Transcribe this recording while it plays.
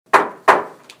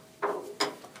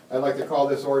I'd like to call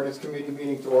this ordinance committee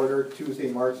meeting to order Tuesday,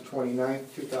 March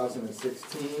 29th,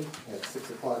 2016 at 6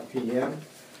 o'clock p.m.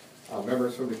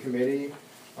 Members from the committee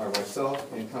are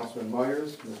myself and Councilman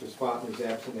Myers. Mr. Spotner is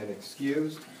absent and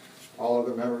excused. All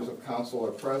other members of council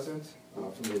are present.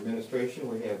 From the administration,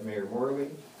 we have Mayor Morley,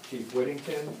 Chief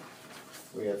Whittington.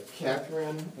 We have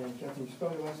Catherine, and Catherine, you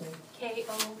spell your last name?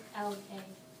 K-O-L-K.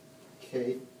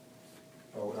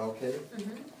 K-O-L-K.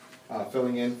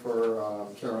 Filling in for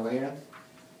Carol Ann.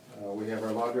 We have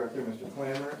our law director, Mr.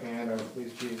 Clammer, and our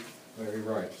police chief, Larry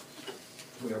Wright.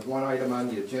 We have one item on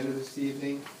the agenda this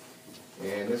evening,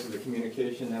 and this is a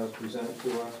communication that was presented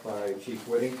to us by Chief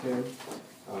Whittington,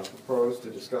 proposed to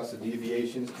discuss the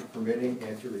deviations to permitting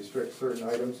and to restrict certain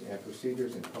items and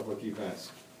procedures in public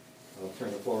events. I'll turn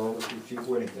the floor over to Chief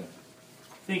Whittington.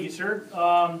 Thank you, sir.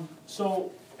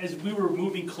 So as we were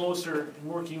moving closer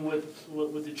and working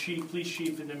with the chief, police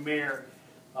chief, and the mayor,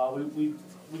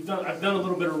 I've done a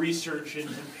little bit of research in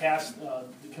past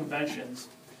the conventions.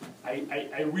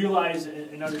 I realize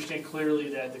and understand clearly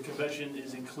that the convention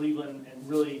is in Cleveland, and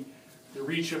really the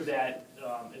reach of that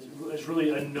is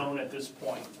really unknown at this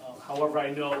point. However,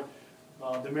 I know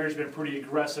the mayor's been pretty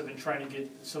aggressive in trying to get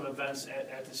some events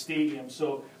at the stadium.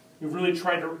 So we've really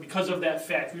tried to, because of that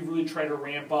fact, we've really tried to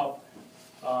ramp up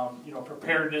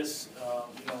preparedness.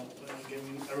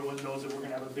 Again, everyone knows that we're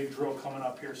going to have a big drill coming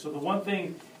up here. So the one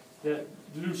thing that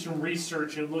do some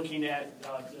research and looking at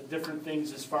different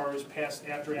things as far as past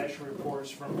after action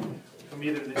reports from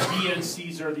either the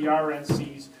DNCs or the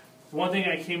RNCs. The one thing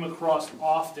I came across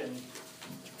often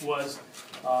was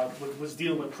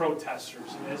dealing with protesters.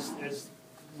 And as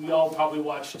we all probably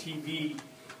watch TV,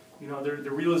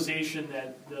 the realization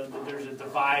that there's a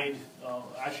divide,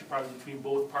 actually probably between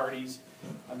both parties,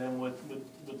 and then with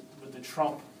the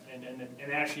Trump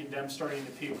and actually them starting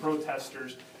to pay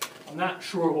protesters. I'm not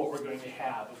sure what we're going to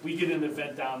have. If we get an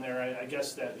event down there, I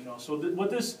guess that, so what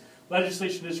this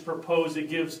legislation is proposed, it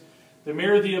gives the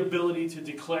mayor the ability to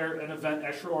declare an event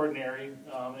extraordinary.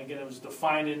 Again, it was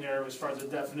defined in there as far as the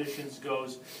definitions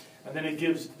goes. And then it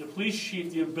gives the police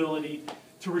chief the ability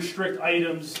to restrict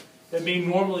items that may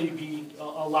normally be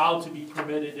allowed to be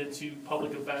permitted into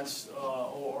public events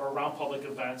or around public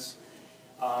events,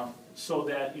 so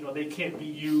that they can't be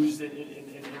used in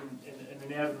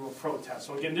an avenue of protest.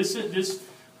 So again,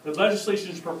 the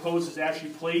legislation is proposed is actually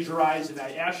plagiarized, and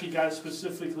I actually got it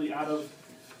specifically out of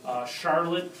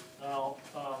Charlotte,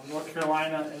 North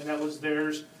Carolina, and that was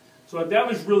theirs. So that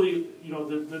was really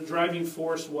the driving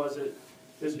force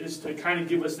is to kind of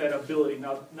give us that ability.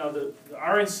 Now the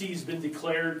RNC has been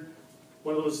declared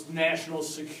one of those national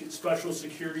special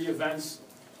security events,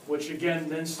 which again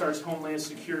then starts Homeland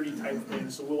Security type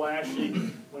things. So we'll actually,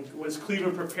 when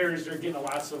Cleveland prepares, they're getting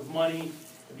lots of money.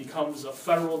 It becomes a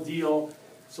federal deal.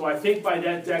 So I think by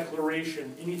that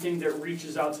declaration, anything that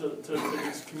reaches out to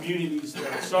these communities, the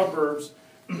suburbs,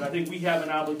 I think we have an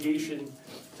obligation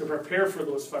to prepare for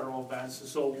those federal events. And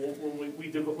so we're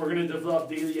going to develop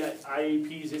daily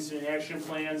IAPs, incident action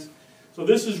plans. So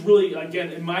this is really,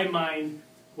 again, in my mind,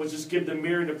 was just give the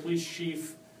mayor and the police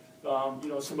chief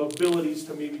some abilities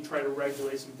to maybe try to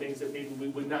regulate some things that maybe we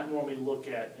would not normally look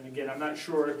at. And again, I'm not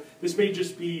sure, this may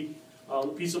just be a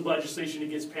piece of legislation that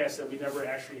gets passed that we never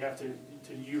actually have to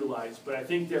utilize. But I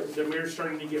think that the mayor's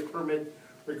starting to get permit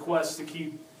requests to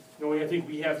keep, I think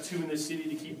we have 2 in the city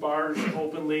to keep bars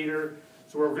open later.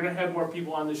 So we're going to have more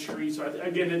people on the street. So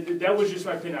again, that was just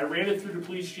my opinion. I ran it through the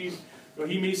police chief.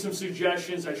 He made some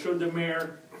suggestions. I showed the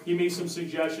mayor. He made some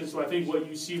suggestions. So I think what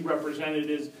you see represented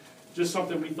is just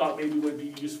something we thought maybe would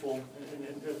be useful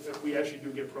if we actually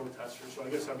do get protesters. So I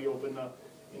guess I'll be open to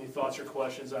any thoughts or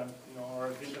questions on, or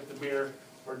if the mayor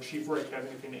or Chief Rick have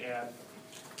anything to add.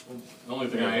 The only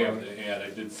thing I have to add, I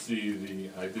did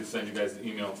send you guys the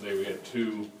email today. We had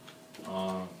 2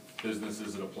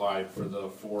 businesses that applied for the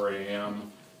 4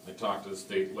 a.m. I talked to the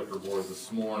state liquor board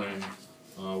this morning.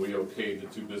 We okayed the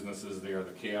 2 businesses. They are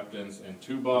the Captains and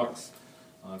 2 Bucks.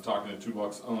 Talking to 2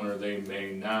 Bucks owner, they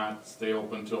may not stay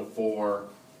open till 4.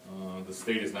 The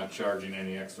state is not charging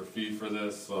any extra fee for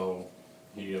this, so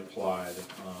he applied.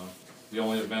 The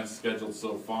only event scheduled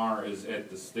so far is at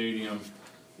the stadium.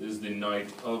 Is the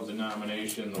night of the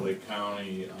nomination. The Lake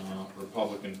County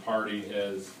Republican Party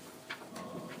has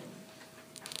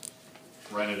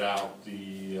rented out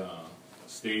the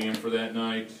stadium for that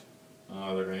night.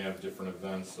 They're going to have different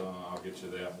events. I'll get you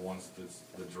that once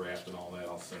the draft and all that.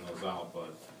 I'll send those out.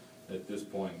 But at this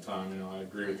point in time, I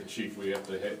agree with the chief. We have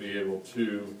to be able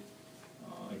to,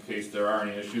 in case there are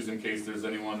any issues, in case there's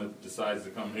anyone that decides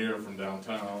to come here from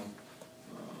downtown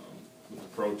with the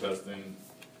protesting,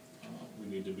 we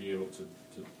need to be able to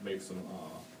make some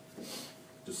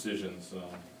decisions.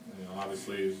 you know,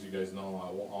 obviously, as you guys know, I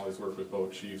will always work with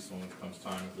both chiefs when it comes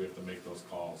time if we have to make those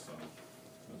calls, so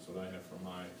that's what I have from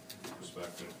my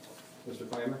perspective. Mr.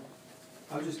 Clammer?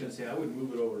 I was just gonna say, I would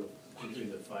move it over to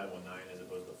the 509 as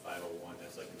opposed to 501,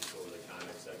 that's like just over the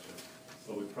conduct section.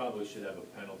 But we probably should have a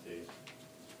penalty.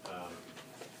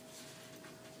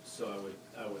 So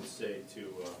I would say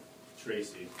to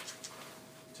Tracy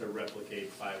to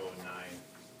replicate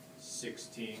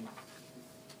 509-16I,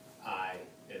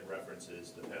 it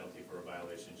references the penalty for a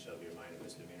violation shall be a minor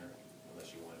misdemeanor,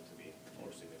 unless you want it to be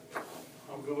more significant.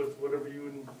 I'm good with whatever you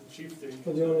and the chief think.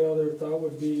 Well, the only other thought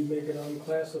would be make it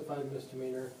unclassified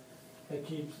misdemeanor. It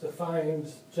keeps the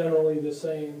fines generally the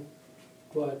same,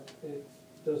 but it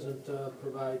doesn't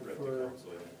provide Rep the for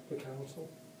council, yeah. the council.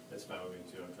 That's fine with me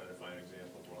too, I'm trying to find an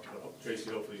example for it. But Tracy,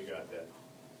 hopefully you got that.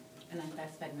 An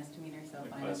unclassified misdemeanor, so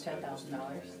fine is Unclassified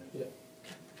 $10,000. misdemeanor,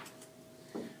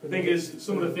 The thing is,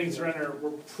 some of the things that are in there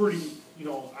were pretty,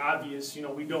 obvious,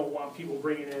 we don't want people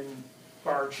bringing in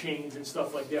bar chains and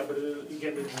stuff like that, but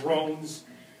again, the drones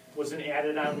wasn't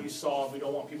added on, we saw, we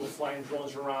don't want people flying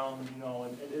drones around,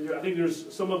 and I think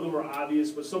some of them are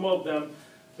obvious, but some of them,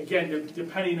 again,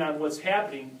 depending on what's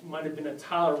happening, might have been a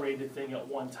tolerated thing at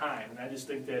one time, and I just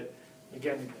think that,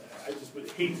 again, I just would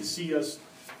hate to see us,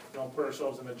 put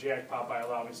ourselves in a jackpot by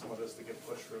allowing some of this to get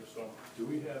pushed through, so. Do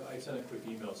we have, I sent a quick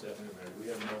email this afternoon, Mary, do we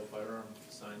have no firearm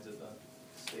signs at the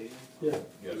stadium? Yeah.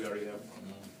 Do we already have?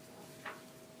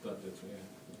 Thought that's, yeah.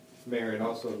 Mayor, and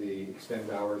also the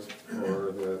extended hours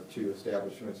for the two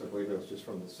establishments, I believe it was just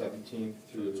from the 17th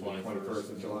through the 21st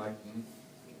of July. Mhm.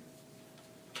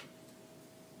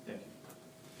 Thank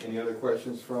you. Any other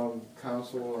questions from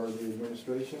council or the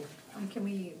administration? Can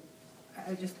we, I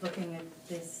was just looking at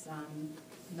this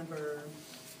number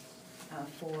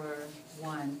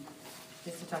 4.1,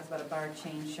 this talks about a bar,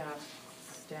 chain shop,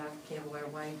 staff, cable wire,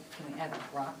 white, can we add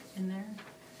a rock in there?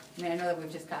 I mean, I know that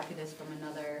we've just copied this from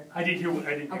another, I didn't hear.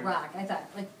 a rock, I thought,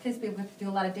 because people do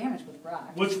a lot of damage with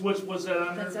rocks. Which was that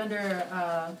under? That's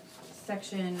under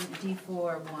section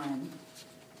D4.1.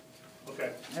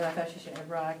 Okay. I thought you should add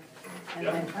rock. And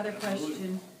Yep, my other absolutely.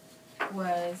 question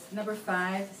was, number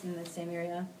 5, it's in the same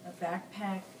area, a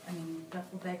backpack,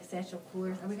 duffel bag, satchel,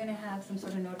 coolers. Are we gonna have some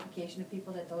sort of notification to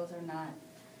people that those are not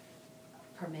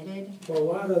permitted? Well, a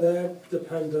lot of that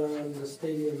depends on the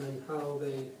stadium and how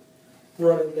they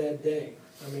run it that day.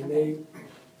 I mean,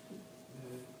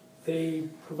 they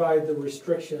provide the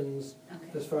restrictions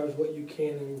Okay. as far as what you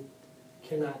can and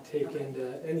cannot take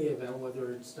into any event,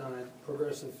 whether it's down at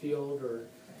Progressive Field or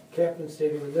Captain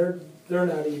Stadium. And they're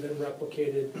not even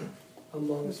replicated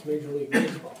amongst Major League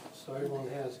Baseball, so everyone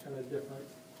has kind of different.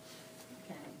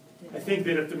 Okay. I think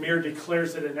that if the mayor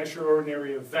declares it an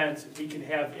extraordinary event, we can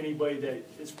have anybody that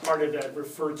is part of that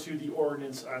refer to the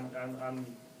ordinance on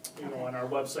on our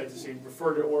website to say,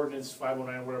 refer to ordinance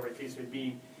 509, whatever the case may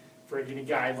be, for any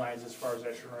guidelines as far as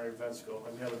extraordinary events go.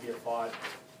 I mean, that would be a thought.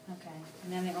 Okay,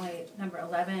 and then the only, number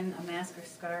 11, a mask or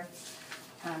scarf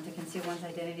to conceal one's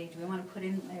identity. Do we want to put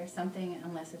in there something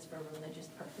unless it's for religious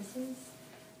purposes?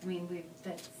 I mean,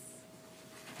 that's,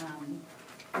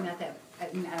 not that,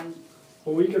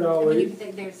 Well, we could I mean, always,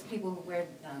 there's people who wear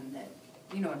that,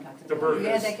 you know what I'm talking The about. We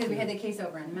had burqas. that because we had the case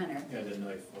over in Menor. Yeah, the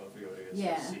knife, well, if we go to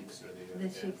Yeah. the Sikhs or the. The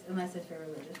Sikhs, unless it's for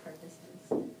religious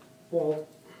purposes. well,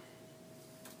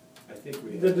 I think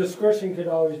we. the discretion could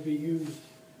always be used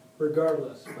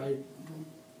regardless.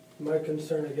 My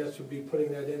concern, I guess, would be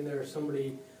putting that in there,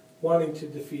 somebody wanting to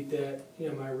defeat that,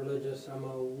 am I religious, I'm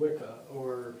a Wicca,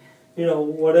 or,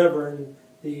 whatever, and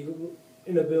the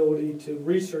inability to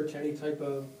research any type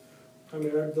of,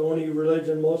 the only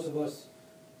religion most of us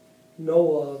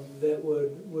know of that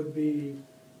would be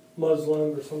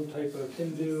Muslim or some type of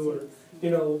Hindu,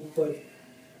 or, but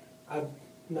I'm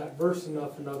not versed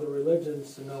enough in other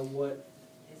religions to know what,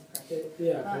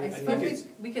 yeah. I think suppose it's-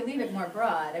 we could leave it more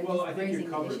broad. I'm Well, just I think raising you're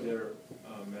the covered issue. there,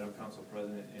 Madam Council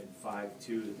President, in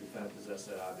 5.2, the defendant possess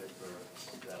that object for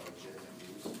that legitimate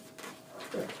use.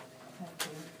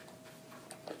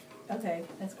 Okay,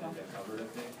 that's cool. Is that covered, I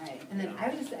think? All right, and then I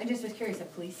just was curious, a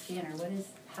police scanner,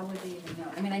 how would they even know?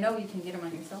 I mean, I know you can get them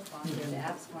on your cell phone, there's the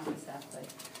apps for them and stuff, but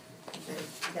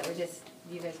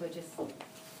you guys would just,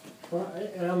 Well,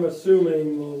 and I'm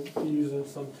assuming we'll be using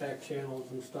some tech channels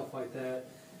and stuff like that.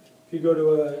 If you go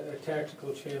to a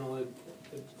tactical channel, it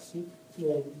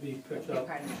won't be picked be up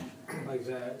part of it. like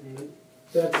that. And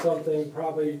that's something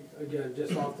probably, again,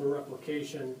 just off the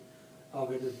replication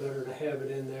of it, is better to have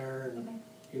it in there. And,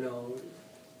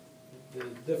 the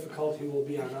difficulty will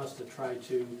be on us to try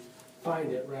to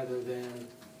find it rather than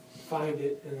find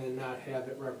it and then not have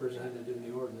it represented in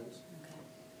the ordinance. Okay.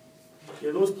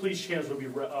 Yeah, those police channels would be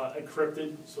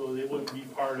encrypted, so they wouldn't be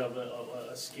part of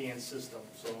a scan system,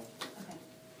 so.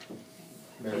 Okay.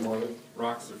 Mayor Morley?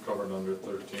 Rocks are covered under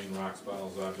 13, rocks,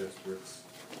 bottles, objects, bricks.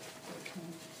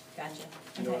 Gotcha.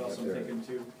 You know what Okay. else I'm thinking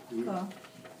too? Cool.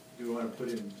 Do we wanna put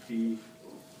in B,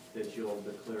 that you'll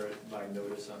declare it by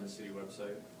notice on the city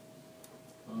website?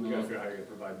 We gotta figure out how you're gonna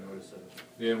provide notice of it.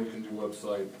 Yeah, we can do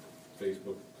website,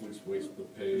 Facebook, police Facebook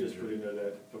page. Just put in there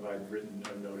that provide written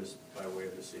notice by way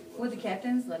of the city website. Would the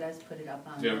captains let us put it up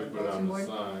on Yeah, the we put it bulletin on the board?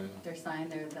 sign. Their sign,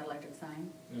 the electric sign?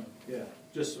 Yeah. Yeah,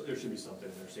 just, there should be something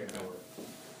in there saying how we're,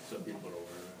 some people over.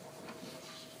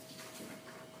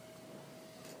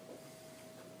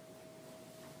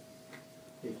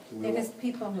 Hey, do we Because want-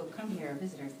 people who come here,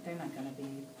 visitors, they're not gonna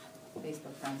be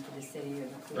Facebook friends with the city or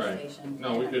the Right. police station.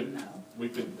 No, we They're not could, gonna know. we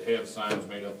could have signs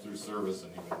made up through service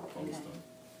and even post Okay. them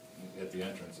at the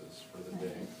entrances for the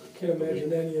day. Can't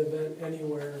imagine any event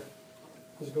anywhere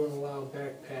is gonna allow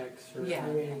backpacks or, Yeah.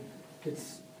 I mean,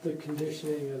 it's the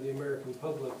conditioning of the American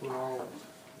public. We're all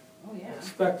Oh, yeah.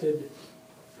 expected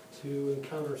to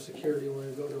encounter security when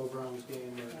we go to a Browns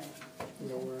game or, Right. you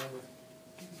know, wherever.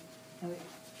 And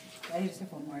I just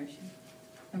have one more issue.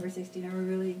 Number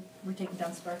 16, we're taking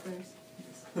down sparklers?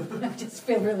 I just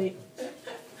feel really,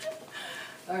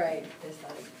 all right, just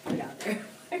thought I'd put it out there.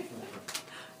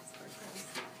 Sparklers.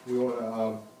 We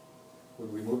wanna,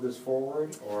 would we move this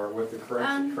forward, or with the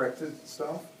corrected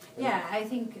stuff? Yeah, I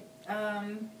think,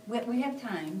 we have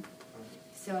time,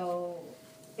 so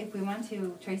if we want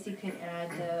to, Tracy could add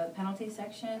the penalty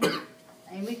section,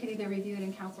 and we could either review it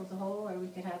in council as a whole, or we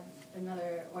could have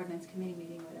another ordinance committee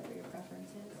meeting, whatever your preference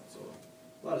is. So,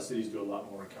 a lot of cities do a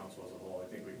lot more in council as a whole, I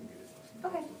think we can get it. in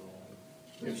Okay. council as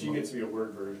a whole. If she gets me a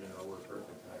Word version or a Word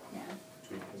perfect, I Yeah. can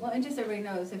tweak it. Well, and just so everybody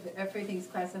knows, if everything's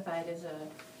classified as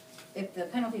if the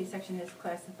penalty section is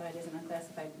classified as an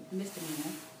unclassified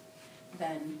misdemeanor,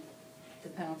 then the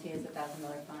penalty is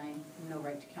 $1,000 fine, no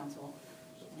right to counsel,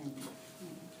 and,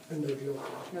 And no deal.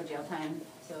 no jail time.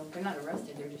 So if they're not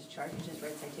arrested, they're just charged, just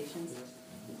write citations,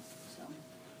 so.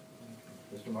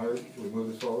 Mr. Myers, should we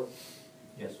move this forward?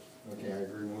 Yes. Okay, I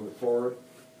agree, move it forward.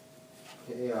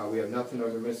 Okay, we have nothing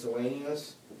under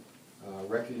miscellaneous.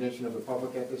 Recognition of the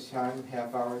public at this time,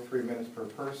 half hour, 3 minutes per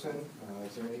person.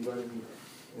 Is there anybody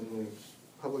in the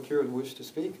public here who wish to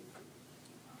speak?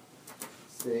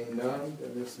 Seeing none,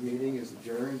 then this meeting is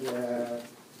adjourned at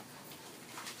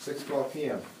 6:12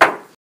 PM.